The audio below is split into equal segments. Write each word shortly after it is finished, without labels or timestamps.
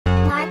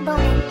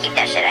Boomin. Keep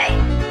that shit, eh?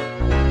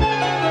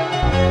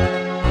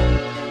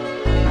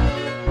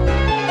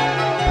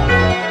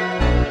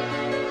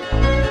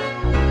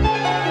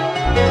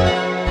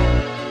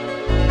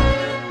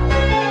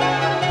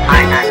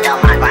 Hard times, still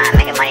my grind,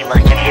 making money,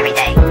 moves, drinking every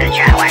day. To the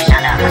trap, where I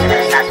shine up, hustle to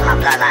the stars with my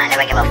bloodline.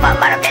 Never give a fuck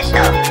about a bitch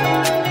though.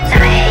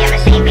 7 a.m.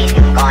 and same beats,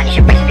 keep them going, you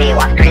should break speed,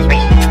 walk through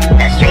this.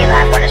 The street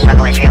life where the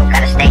struggle is real.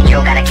 Gotta stay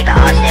true, gotta keep it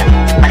all still.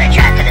 From the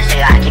trap to the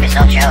studio, I keep it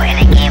so true.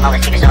 In the game, always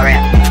keep it so real.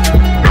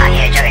 Out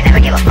here joking,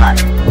 never give a fuck.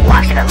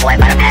 Walk sippin' boy,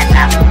 about to pass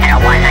out. Had a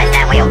one night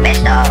stand with your bitch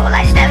though.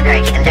 Like Steph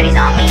Curry, keep them dirties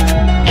on me.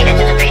 8 to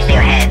 2 to 3, stay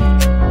your head.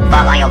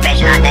 Fuck on your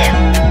bitch and I dip.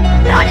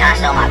 Hard time,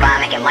 still my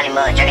grind, making money,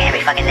 moves, drinking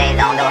every fucking day.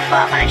 Don't give a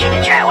fuck. From the street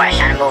to trap, where I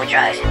shine and move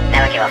drugs.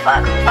 Never give a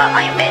fuck. Fuck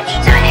on your bitch.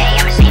 7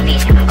 a.m. and same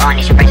beats, keep them going,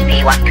 you should break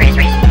speed, walk through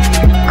this.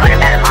 Quarter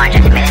battle Marc,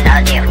 $1 million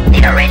deal.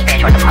 Need a rich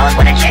bitch worth some hoes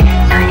with a chick.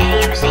 7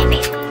 a.m. and same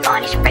beats,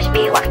 going, you should break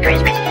speed, walk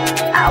through this.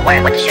 I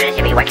work with the shooters,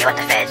 you be working with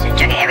the feds.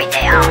 Drinking every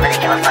day, I don't really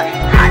give a fuck.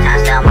 Hard time,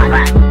 still my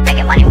grind,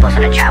 making money, moves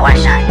from the trap, where I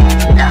shine.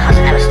 The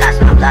hustle never stops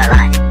in my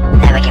bloodline.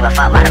 Never give a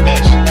fuck about a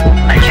bitch.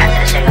 From the trap to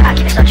the studio, I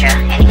keep it so true.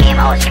 In the game,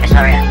 I always keep it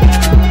so real.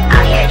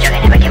 Out here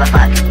joking, never give a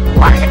fuck.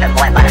 Walk sippin'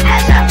 boy, about to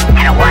pass up.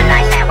 Had a one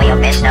night stand with your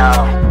bitch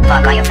though.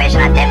 Fuck on your bitch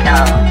and I dip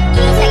though.